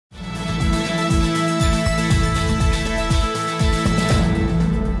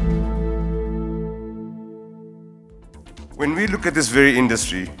When we look at this very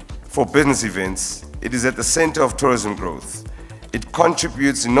industry for business events, it is at the center of tourism growth. It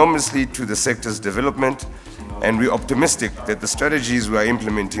contributes enormously to the sector's development, and we're optimistic that the strategies we are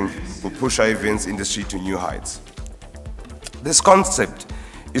implementing will push our events industry to new heights. This concept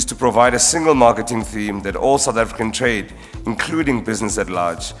is to provide a single marketing theme that all South African trade, including business at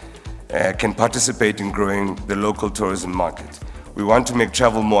large, can participate in growing the local tourism market. We want to make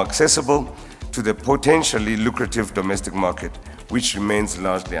travel more accessible to the potentially lucrative domestic market, which remains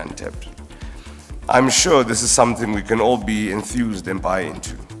largely untapped. I'm sure this is something we can all be enthused and buy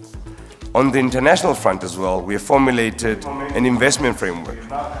into. On the international front as well, we have formulated an investment framework.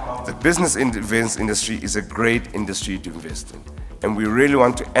 The business events industry is a great industry to invest in, and we really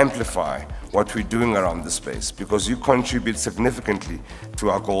want to amplify what we're doing around this space because you contribute significantly to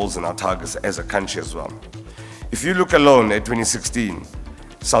our goals and our targets as a country as well. If you look alone at 2016,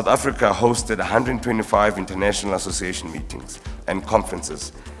 South Africa hosted 125 international association meetings and conferences,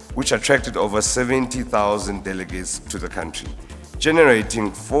 which attracted over 70,000 delegates to the country,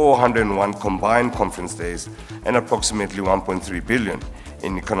 generating 401 combined conference days and approximately 1.3 billion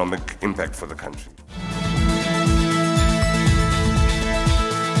in economic impact for the country.